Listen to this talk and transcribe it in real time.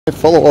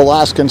Fellow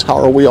Alaskans, how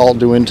are we all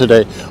doing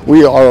today?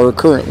 We are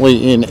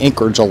currently in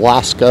Anchorage,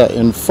 Alaska,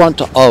 in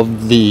front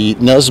of the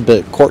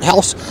Nesbitt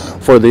Courthouse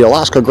for the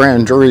Alaska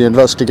Grand Jury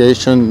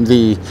investigation.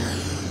 The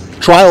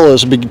trial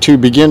is to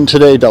begin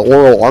today, the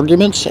oral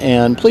arguments,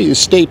 and please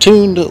stay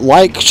tuned,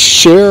 like,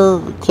 share,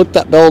 click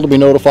that bell to be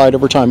notified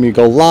every time you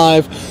go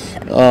live.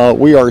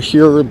 We are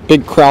here,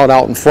 big crowd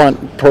out in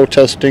front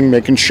protesting,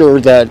 making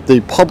sure that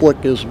the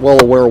public is well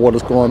aware of what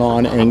is going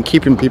on and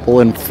keeping people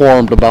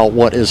informed about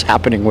what is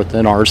happening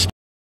within our state.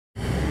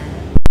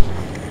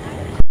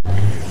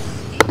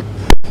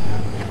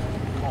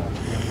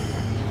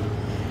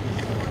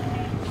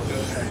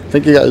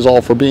 Thank you guys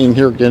all for being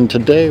here again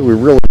today. We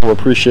really do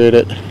appreciate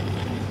it.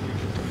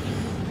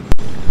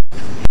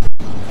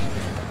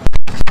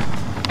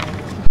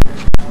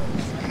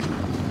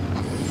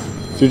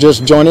 If you're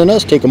just joining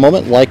us, take a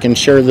moment, like and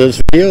share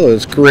this video.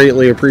 It's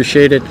greatly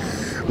appreciated.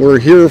 We're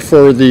here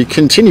for the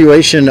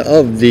continuation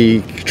of the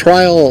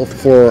trial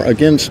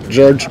against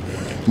Judge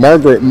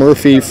Margaret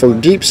Murphy for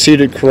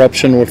deep-seated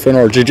corruption within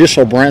our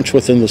judicial branch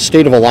within the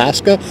state of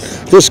Alaska.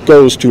 This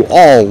goes to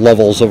all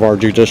levels of our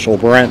judicial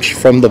branch,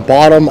 from the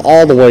bottom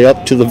all the way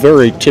up to the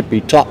very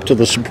tippy top to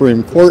the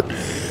Supreme Court.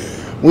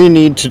 We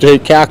need to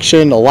take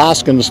action.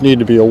 Alaskans need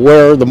to be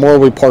aware. The more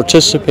we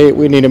participate,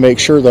 we need to make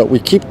sure that we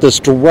keep this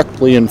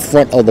directly in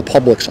front of the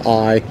public's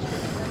eye.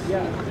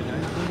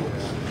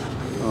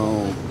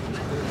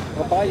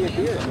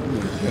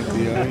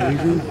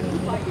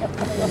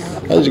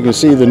 As you can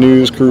see, the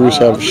news crews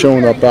have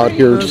shown up out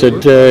here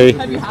today.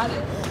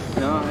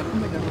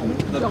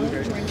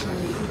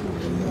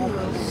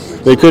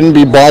 They couldn't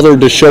be bothered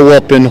to show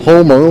up in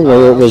Homer,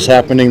 where it was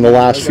happening the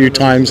last few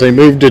times. They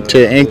moved it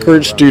to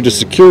Anchorage due to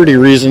security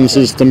reasons,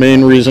 is the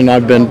main reason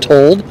I've been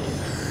told.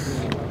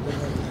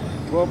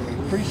 Well,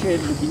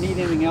 appreciate it. If you need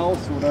anything else,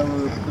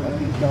 whatever, I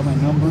think you got my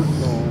number.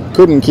 So.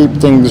 Couldn't keep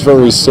things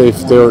very safe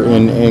there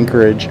in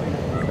Anchorage.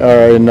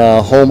 In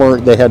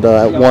Homer, they had to,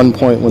 at one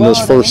point when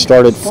this first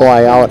started,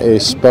 fly out a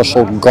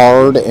special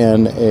guard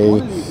and a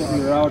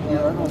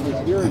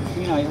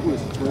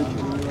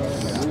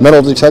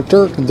metal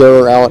detector.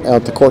 They're out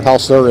at the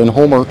courthouse there in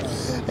Homer,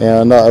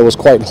 and it was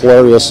quite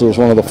hilarious. It was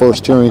one of the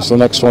first hearings. The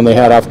next one they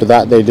had after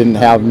that, they didn't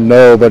have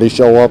nobody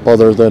show up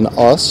other than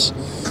us.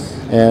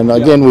 And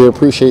again, we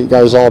appreciate you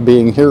guys all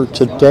being here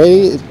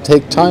today.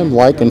 Take time,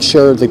 like, and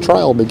share. The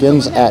trial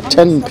begins at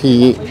 10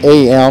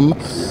 p.m.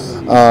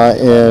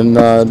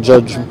 And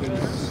Judge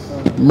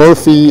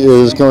Murphy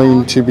is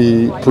going to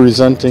be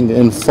presenting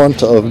in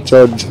front of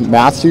Judge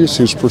Matthews,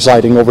 who's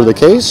presiding over the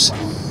case.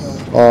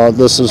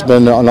 This has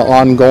been an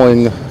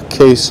ongoing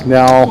case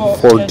now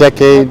for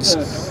decades,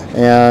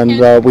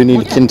 and we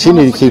need to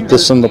continue to keep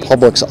this in the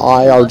public's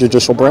eye. Our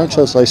judicial branch,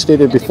 as I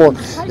stated before,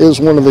 is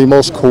one of the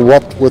most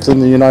corrupt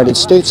within the United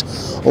States.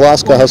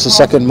 Alaska has the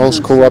second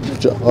most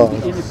corrupt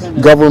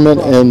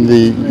government in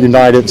the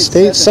United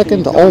States,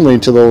 second only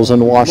to those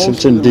in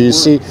Washington,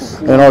 D.C.,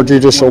 and our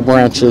judicial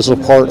branch is a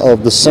part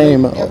of the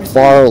same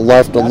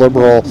far-left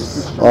liberal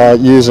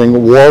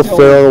using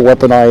warfare,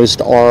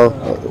 weaponized our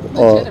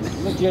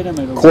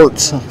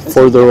courts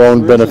for their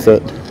own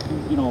benefit.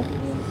 You know,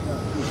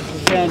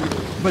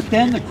 but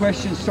then the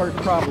questions start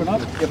cropping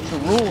up. If the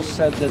rules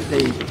said that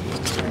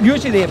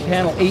usually they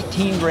panel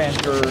 18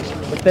 grand jurors,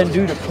 but then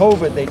due to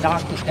COVID, they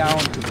knocked it down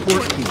to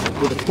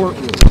 14 with a court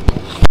rule.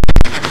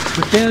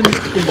 But then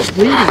in the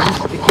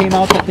pleadings, it came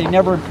out that they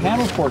never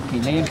impaneled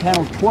 14. They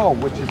impaneled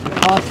 12, which is the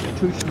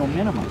constitutional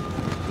minimum.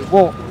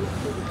 Well,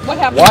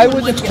 why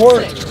would the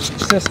court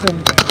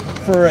system,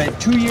 for a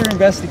 2-year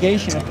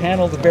investigation,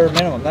 impanel the bare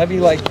minimum? That'd be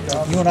like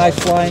you and I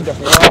flying to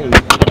Hawaii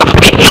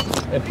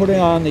and putting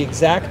on the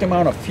exact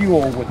amount of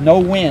fuel with no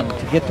wind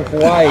to get to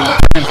Hawaii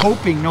and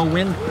hoping no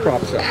wind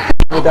crops up.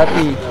 Would that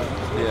be?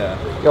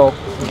 Yeah. Yo.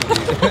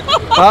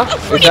 Huh?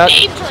 Is that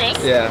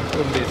dangerous? Yeah,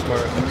 wouldn't be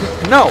smart.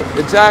 No,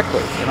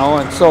 exactly. You know,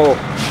 and so.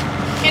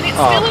 And it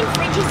still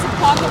infringes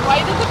upon the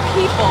right of the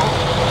people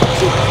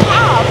to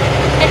have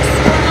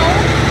external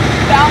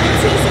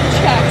balances and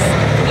checks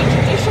in the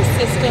judicial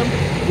system,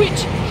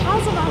 which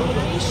has an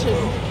obligation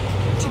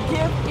to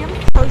give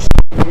impartial,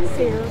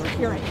 fair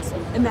hearings,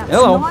 and that's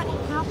not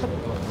happening.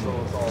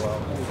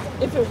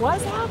 If it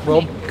was happening.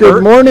 Well,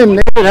 good morning,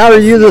 Nate. How are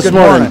you this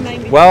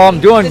morning? Well, I'm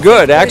doing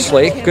good,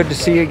 actually. Good to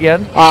see you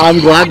again. I'm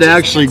glad to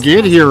actually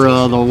get here.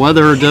 The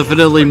weather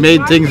definitely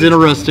made things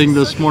interesting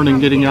this morning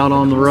getting out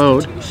on the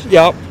road.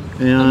 Yep.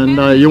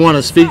 And you want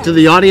to speak to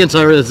the audience?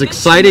 It's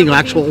exciting,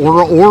 actual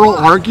oral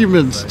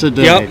arguments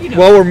today. Yep.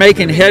 Well, we're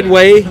making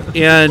headway,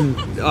 and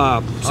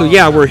so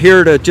yeah, we're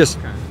here to just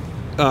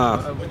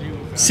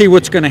see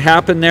what's going to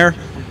happen there.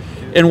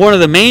 And one of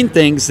the main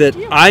things that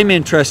I'm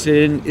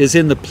interested in is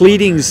in the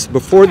pleadings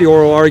before the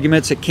oral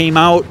arguments. It came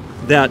out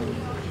that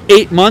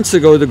 8 months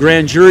ago, the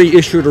grand jury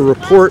issued a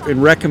report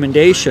and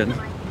recommendation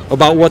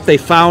about what they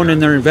found in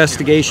their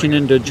investigation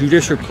into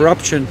judicial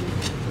corruption,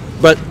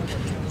 but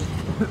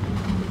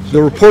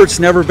the report's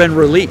never been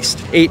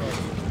released. And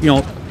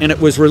it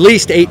was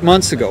released 8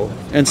 months ago.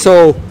 And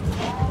so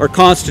our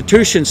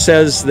Constitution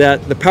says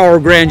that the power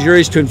of grand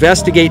juries to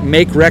investigate and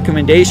make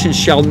recommendations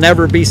shall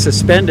never be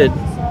suspended.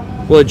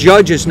 Well, a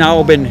judge has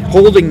now been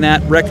holding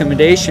that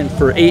recommendation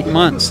for 8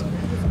 months.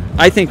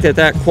 I think that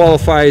that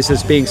qualifies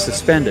as being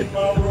suspended.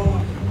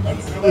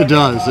 It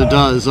does, it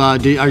does. Are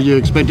you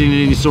expecting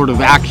any sort of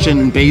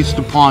action based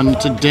upon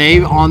today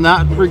on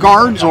that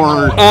regards,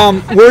 or?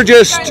 We're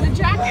just,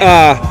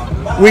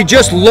 we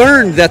just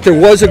learned that there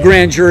was a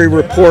grand jury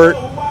report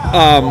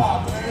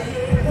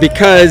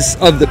because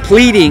of the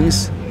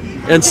pleadings,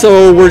 and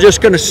so we're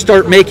just going to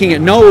start making it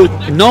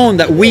known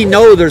that we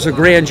know there's a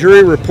grand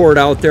jury report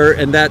out there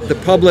and that the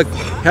public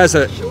has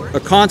a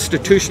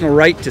constitutional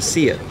right to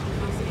see it.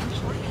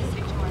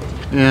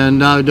 And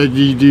do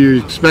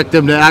you expect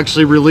them to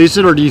actually release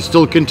it, or do you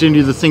still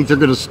continue to think they're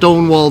going to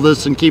stonewall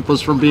this and keep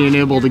us from being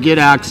able to get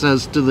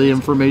access to the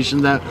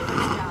information that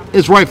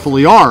is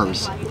rightfully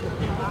ours?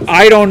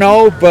 I don't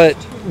know, but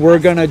we're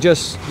going to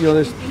just, you know,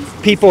 there's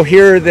people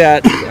here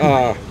that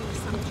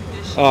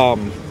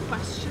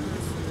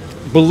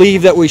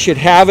believe that we should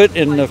have it,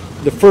 and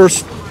the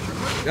first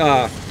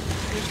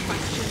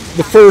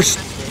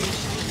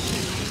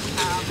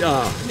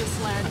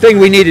thing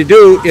we need to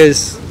do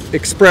is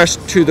express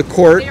to the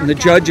court and the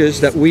judges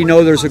that we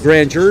know there's a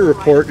grand jury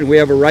report and we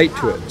have a right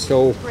to it.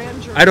 So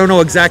I don't know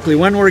exactly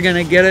when we're going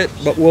to get it,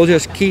 but we'll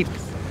just keep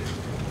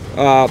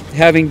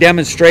having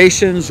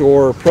demonstrations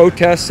or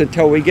protests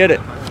until we get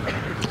it.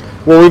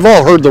 Well, we've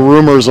all heard the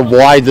rumors of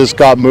why this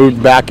got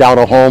moved back out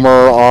of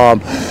Homer.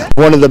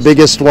 One of the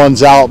biggest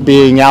ones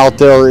being out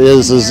there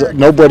is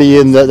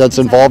nobody that's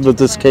involved with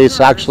this case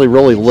actually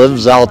really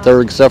lives out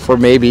there except for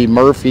maybe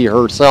Murphy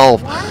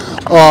herself.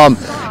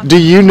 Do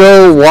you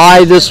know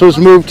why this was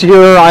moved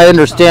here? I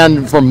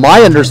understand, from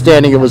my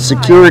understanding, it was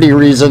security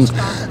reasons,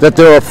 that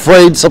they're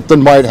afraid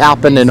something might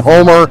happen in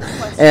Homer,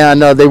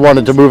 and they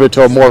wanted to move it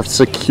to a more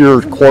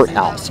secure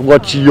courthouse.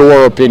 What's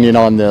your opinion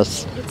on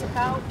this?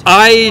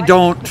 I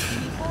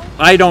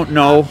don't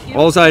know.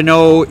 All I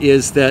know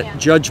is that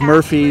Judge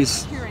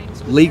Murphy's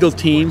legal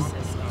team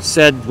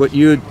said what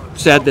you had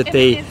said, that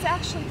they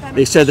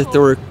said that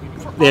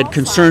they had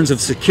concerns of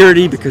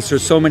security because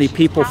there's so many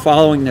people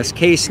following this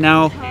case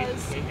now.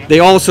 They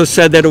also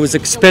said that it was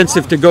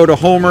expensive to go to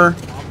Homer,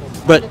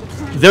 but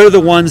they're the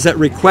ones that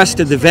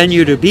requested the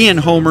venue to be in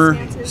Homer,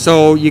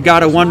 so you got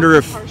to wonder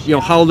if, you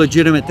know, how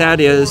legitimate that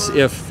is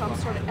if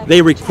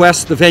they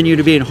request the venue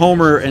to be in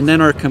Homer and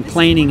then are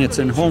complaining it's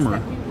in Homer.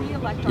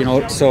 You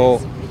know, so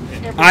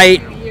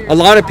a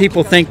lot of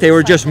people think they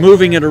were just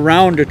moving it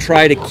around to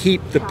try to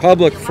keep the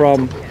public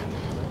from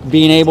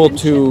being able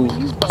to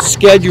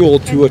schedule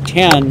to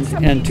attend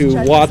and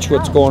to watch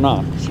what's going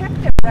on.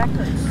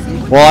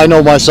 Well, I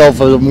know myself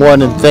as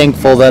one and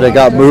thankful that it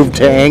got moved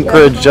to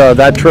Anchorage.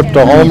 That trip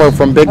to Homer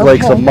from Big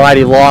Lake's a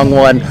mighty long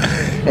one.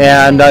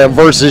 And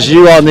versus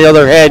you, on the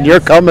other hand, you're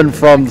coming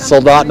from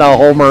Soldotna,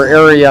 Homer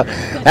area,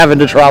 having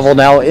to travel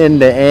now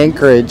into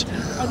Anchorage.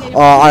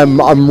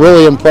 I'm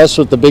really impressed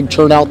with the big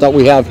turnout that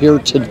we have here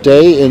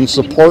today in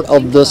support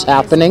of this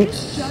happening.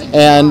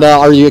 And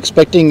are you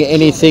expecting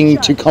anything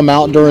to come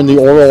out during the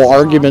oral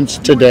arguments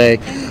today?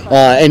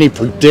 Any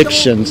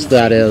predictions,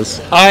 that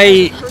is?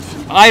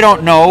 I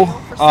don't know.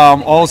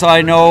 All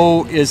I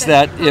know is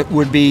that it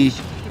would be,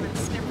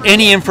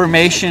 any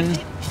information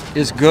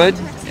is good,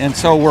 and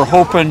so we're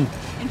hoping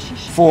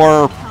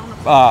for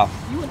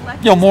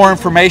you know, more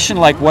information,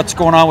 like what's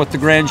going on with the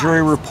grand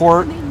jury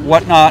report,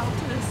 whatnot.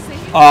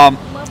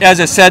 As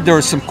I said, there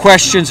were some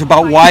questions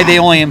about why they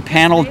only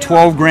impaneled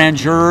 12 grand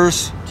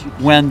jurors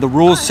when the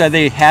rules said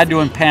they had to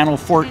impanel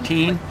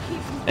 14,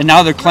 and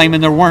now they're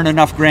claiming there weren't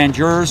enough grand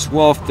jurors.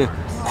 Well, if the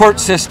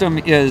court system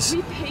is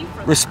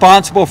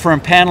responsible for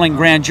impaneling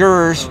grand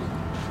jurors,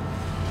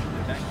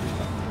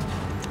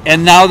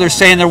 and now they're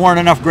saying there weren't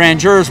enough grand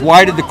jurors,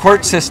 why did the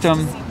court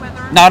system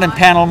not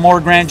impanel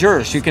more grand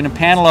jurors? You can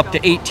impanel up to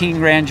 18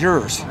 grand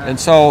jurors.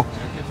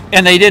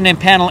 And they didn't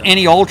impanel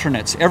any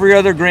alternates. Every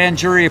other grand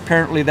jury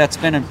apparently that's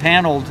been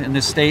impaneled in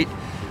this state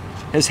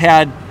has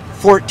had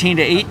 14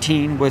 to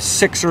 18 with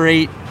 6 or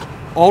 8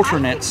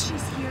 alternates.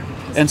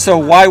 And so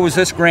why was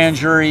this grand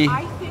jury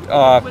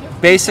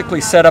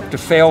basically set up to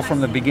fail from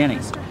the beginning?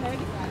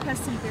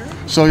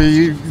 So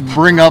you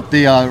bring up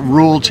the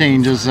rule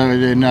changes,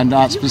 and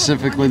not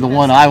specifically the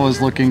one I was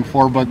looking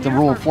for, but the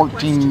rule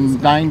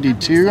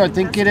 1492, I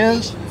think it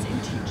is,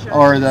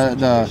 or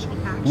the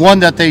one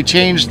that they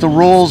changed the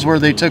rules where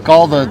they took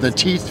all the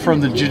teeth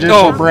from the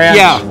judicial branch.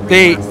 Yeah,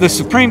 the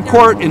Supreme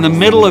Court, in the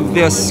middle of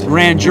this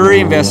grand jury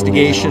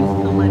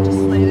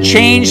investigation,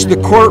 changed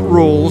the court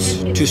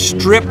rules to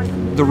strip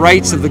the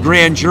rights of the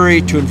grand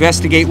jury to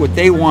investigate what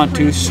they want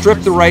to, strip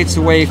the rights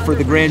away for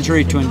the grand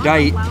jury to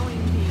indict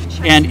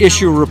and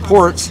issue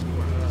reports.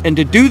 And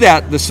to do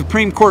that, the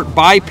Supreme Court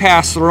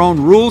bypassed their own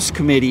rules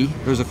committee.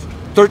 There's a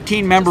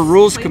 13-member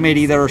rules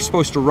committee that are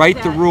supposed to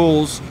write the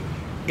rules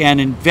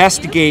and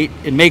investigate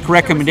and make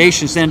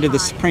recommendations then to the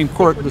Supreme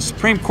Court. The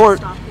Supreme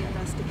Court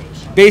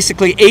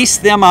basically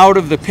aced them out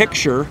of the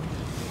picture.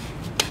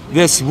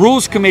 This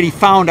rules committee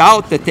found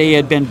out that they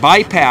had been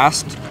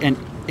bypassed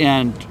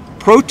and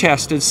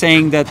protested,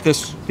 saying that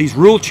these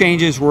rule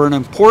changes were an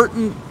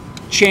important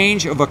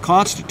change of a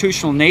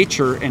constitutional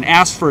nature, and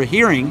asked for a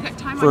hearing,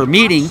 for a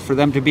meeting, for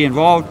them to be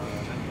involved.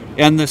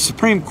 And the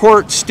Supreme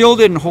Court still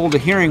didn't hold a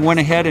hearing, went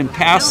ahead and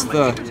passed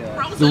the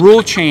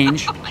rule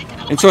change.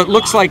 And so it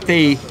looks like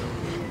they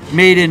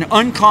made an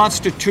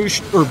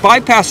unconstitutional, or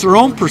bypassed their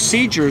own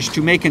procedures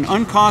to make an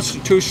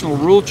unconstitutional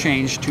rule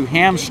change to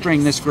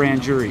hamstring this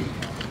grand jury.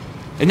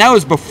 And that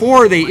was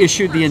before they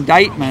issued the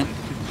indictment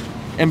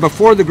and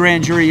before the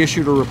grand jury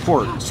issued a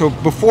report. So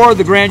before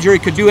the grand jury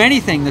could do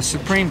anything, the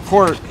Supreme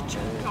Court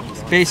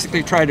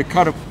basically tried to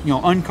cut it,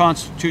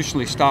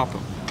 unconstitutionally stop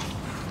them.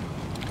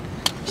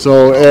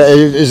 So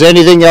is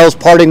anything else,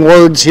 parting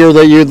words here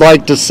that you'd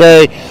like to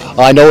say?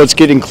 I know it's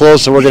getting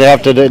close, so we're going to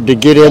have to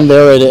get in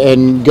there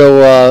and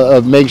go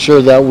make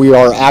sure that we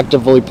are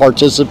actively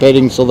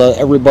participating so that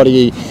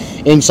everybody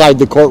inside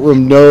the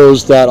courtroom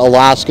knows that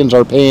Alaskans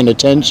are paying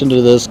attention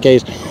to this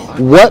case.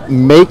 What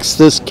makes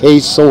this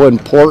case so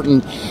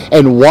important,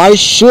 and why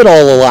should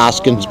all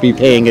Alaskans be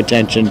paying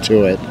attention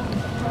to it?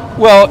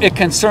 Well, it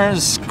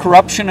concerns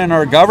corruption in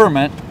our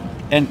government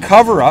and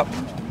cover-up,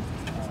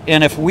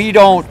 and if we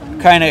don't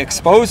kind of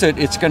expose it,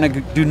 it's going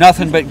to do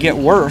nothing but get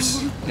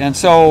worse. And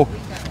so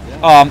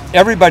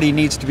everybody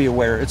needs to be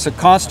aware. It's a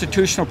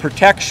constitutional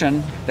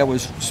protection that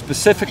was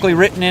specifically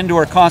written into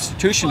our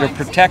Constitution to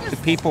protect the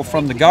people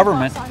from the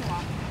government.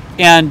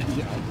 And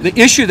the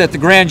issue that the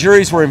grand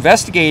juries were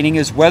investigating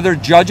is whether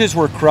judges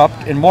were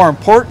corrupt, and more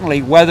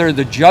importantly, whether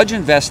the judge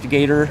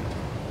investigator,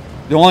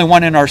 the only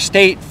one in our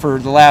state for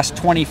the last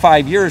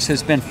 25 years,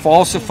 has been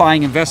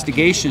falsifying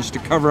investigations to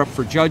cover up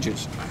for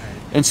judges.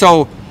 And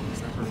so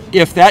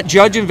if that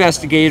judge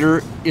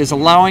investigator is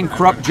allowing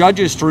corrupt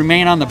judges to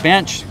remain on the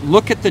bench,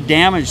 look at the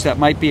damage that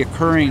might be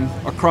occurring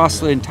across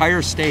the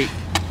entire state.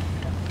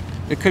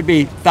 It could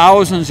be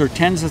thousands or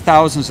tens of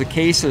thousands of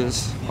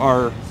cases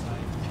are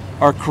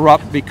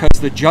corrupt because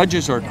the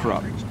judges are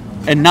corrupt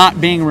and not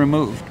being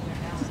removed.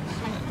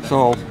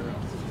 So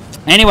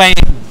anyway,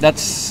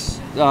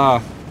 that's...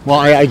 well,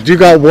 I do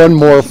got one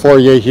more for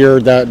you here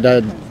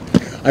that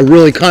I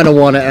really kind of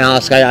want to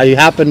ask. I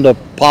happened to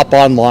pop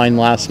online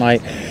last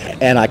night,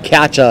 and I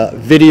catch a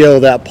video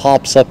that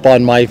pops up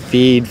on my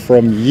feed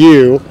from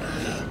you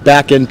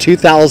back in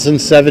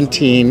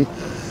 2017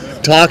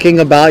 talking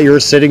about, you were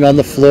sitting on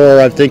the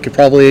floor, I think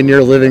probably in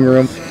your living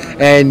room,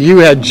 and you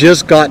had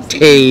just got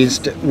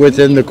tased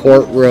within the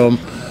courtroom.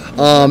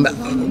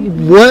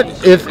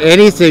 What, if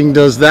anything,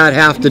 does that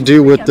have to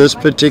do with this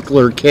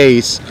particular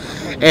case?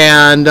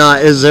 And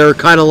is there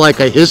kind of like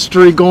a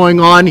history going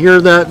on here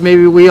that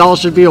maybe we all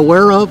should be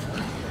aware of?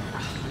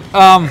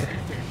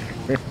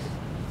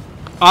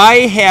 I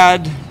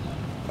had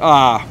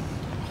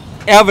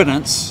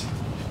evidence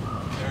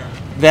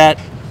that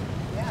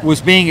was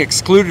being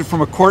excluded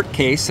from a court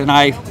case, and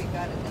I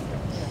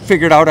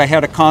figured out I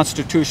had a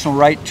constitutional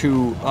right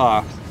to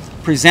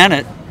present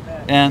it,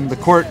 and the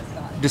court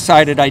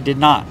decided I did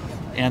not.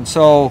 And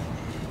so,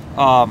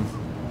 I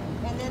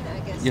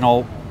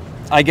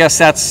guess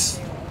that's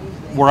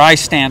where I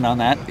stand on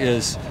that,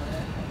 is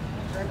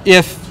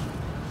if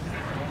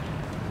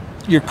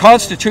your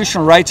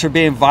constitutional rights are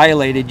being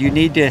violated, you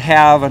need to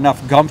have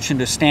enough gumption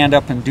to stand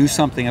up and do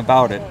something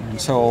about it.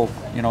 And so,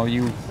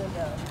 you've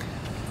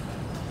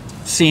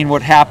seen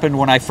what happened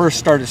when I first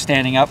started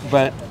standing up,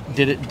 but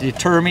did it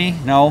deter me?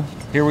 No.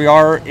 Here we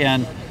are,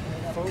 and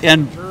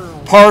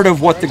part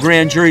of what the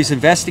grand jury is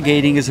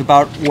investigating is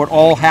about what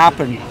all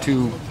happened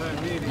to,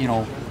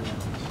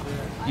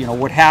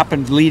 what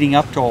happened leading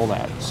up to all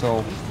that.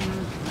 So.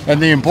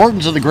 And the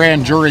importance of the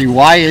grand jury,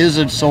 why is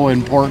it so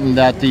important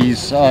that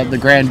the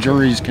grand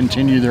juries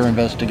continue their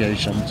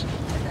investigations?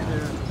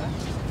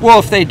 Well,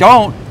 if they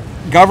don't,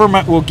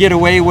 government will get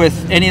away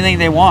with anything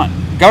they want.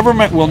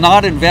 Government will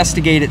not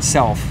investigate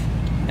itself.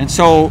 And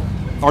so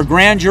our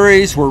grand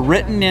juries were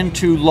written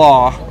into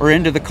law, or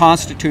into the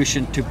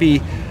Constitution, to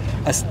be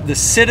the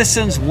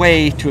citizens'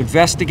 way to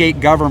investigate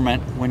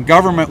government when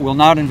government will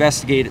not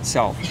investigate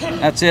itself.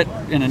 That's it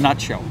in a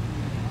nutshell.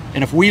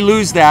 And if we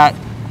lose that,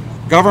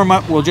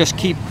 government will just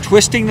keep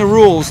twisting the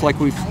rules like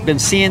we've been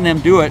seeing them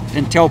do it,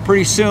 until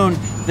pretty soon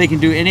they can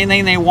do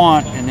anything they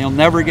want and they'll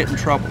never get in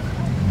trouble.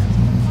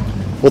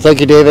 Well,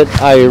 thank you, David.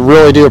 I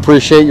really do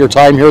appreciate your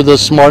time here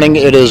this morning.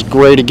 It is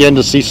great again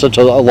to see such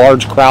a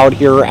large crowd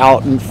here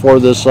out for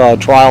this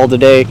trial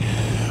today.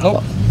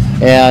 Oh.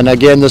 And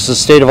again, this is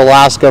State of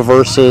Alaska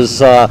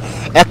versus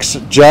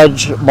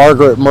ex-Judge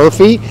Margaret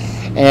Murphy,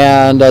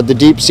 and the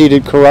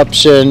deep-seated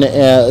corruption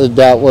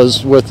that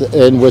was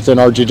within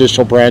our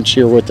judicial branch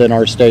here within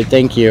our state.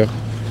 Thank you.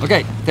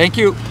 Okay, thank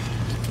you.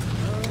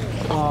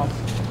 Yeah,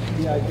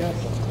 I guess.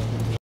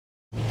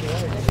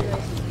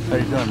 How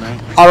you doing, man?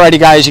 Alrighty,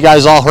 guys, you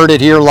guys all heard it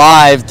here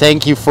live.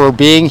 Thank you for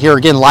being here.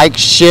 Again, like,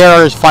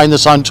 share, find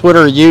this on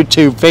Twitter,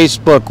 YouTube,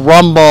 Facebook,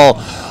 Rumble,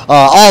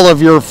 all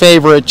of your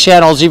favorite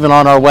channels, even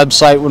on our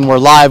website when we're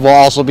live. We'll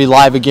also be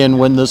live again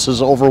when this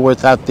is over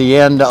with at the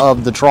end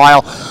of the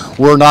trial.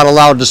 We're not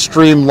allowed to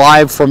stream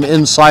live from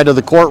inside of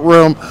the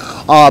courtroom,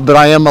 but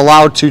I am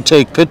allowed to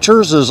take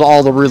pictures, is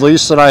all the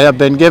release that I have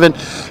been given.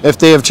 If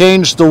they have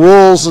changed the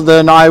rules,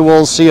 then I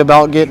will see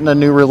about getting a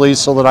new release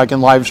so that I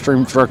can live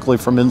stream directly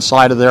from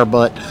inside of there,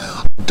 but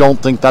I don't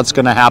think that's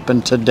going to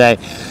happen today.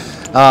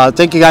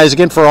 Thank you guys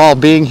again for all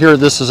being here.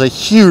 This is a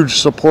huge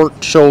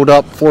support showed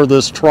up for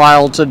this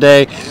trial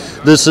today.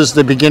 This is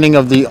the beginning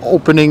of the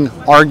opening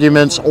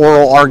arguments,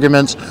 oral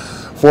arguments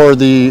for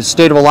the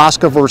state of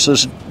Alaska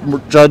versus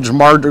Judge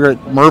Margaret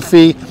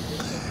Murphy.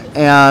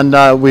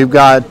 And we've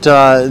got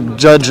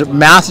Judge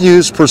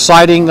Matthews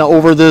presiding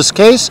over this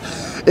case.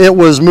 It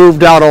was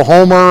moved out of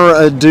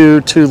Homer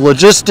due to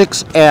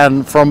logistics,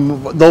 and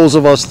from those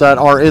of us that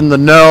are in the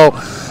know,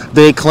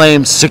 they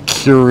claim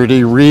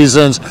security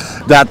reasons,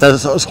 that the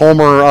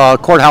Homer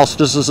courthouse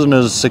just isn't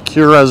as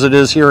secure as it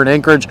is here in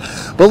Anchorage.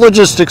 But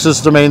logistics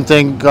is the main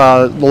thing.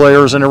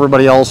 Lawyers and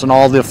everybody else and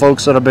all the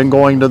folks that have been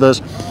going to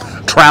this,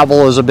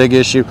 travel is a big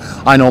issue.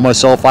 I know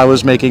myself, I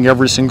was making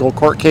every single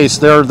court case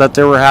there that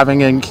they were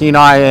having in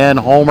Kenai and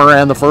Homer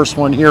and the first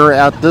one here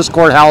at this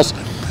courthouse.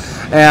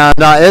 And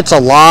it's a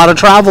lot of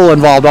travel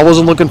involved. I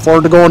wasn't looking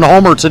forward to going to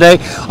Homer today.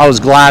 I was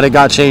glad it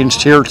got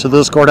changed here to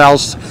this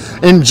courthouse.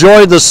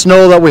 Enjoyed the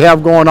snow that we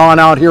have going on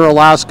out here in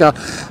Alaska.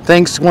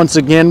 Thanks once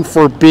again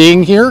for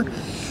being here.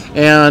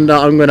 And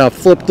I'm going to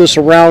flip this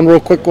around real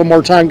quick one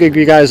more time, give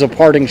you guys a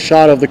parting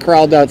shot of the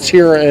crowd that's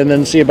here, and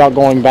then see about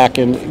going back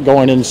and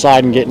going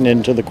inside and getting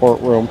into the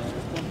courtroom.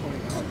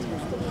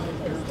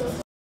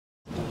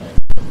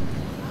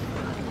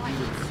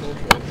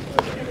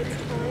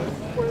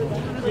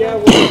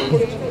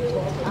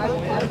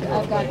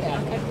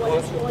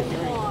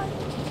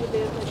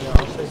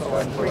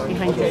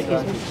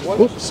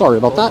 Oops, sorry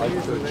about that.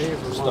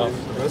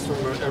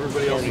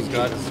 Everybody else's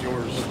got is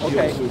yours.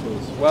 Okay.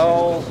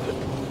 Well,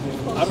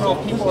 I don't know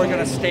if people are going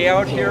to stay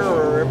out here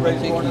or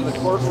everybody's going to the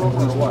courtroom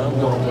or what.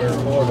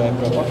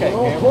 Okay.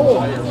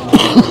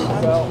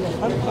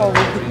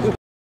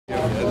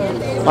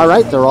 All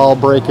right, they're all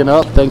breaking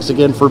up. Thanks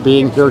again for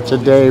being here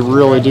today.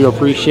 Really do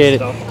appreciate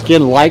it.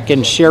 Again, like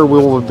and share. We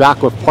will be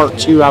back with part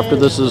 2 after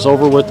this is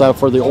over with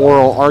for the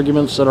oral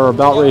arguments that are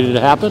about ready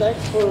to happen.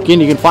 Again,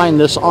 you can find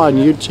this on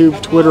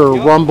YouTube, Twitter,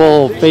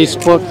 Rumble,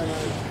 Facebook,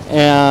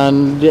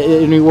 and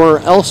anywhere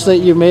else that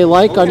you may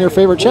like on your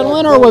favorite channel,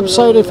 and our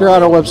website. If you're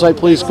on our website,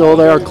 please go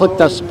there, click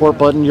that support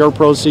button. Your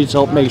proceeds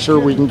help make sure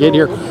we can get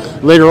here.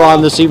 Later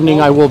on this evening,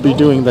 I will be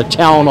doing the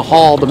town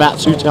hall, the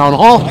Mat-Su Town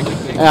Hall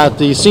at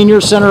the Senior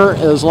Center,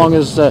 as long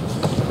as it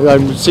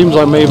seems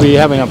I may be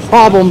having a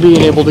problem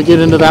being able to get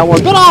into that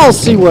one, but I'll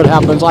see what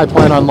happens. I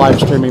plan on live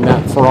streaming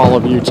that for all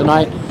of you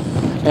tonight.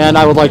 And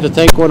I would like to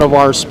thank one of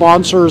our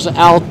sponsors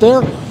out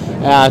there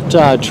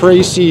at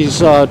Tracy's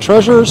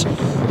Treasures.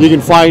 You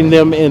can find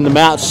them in the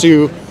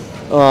Mat-Su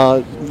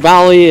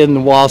Valley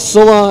in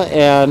Wasilla,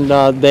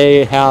 and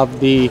they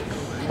have the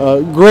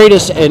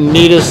greatest and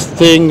neatest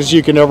things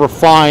you can ever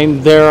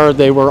find there.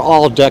 They were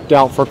all decked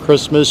out for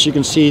Christmas. You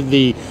can see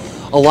the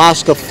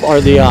Alaska, or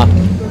the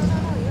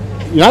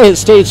United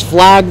States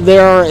flag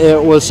there.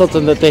 It was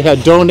something that they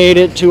had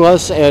donated to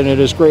us, and it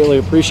is greatly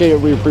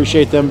appreciated. We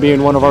appreciate them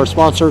being one of our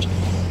sponsors.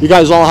 You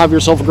guys all have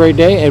yourself a great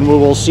day, and we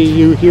will see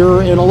you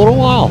here in a little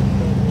while.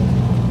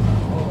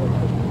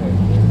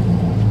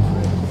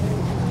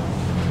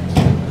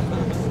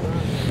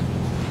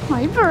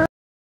 My bird.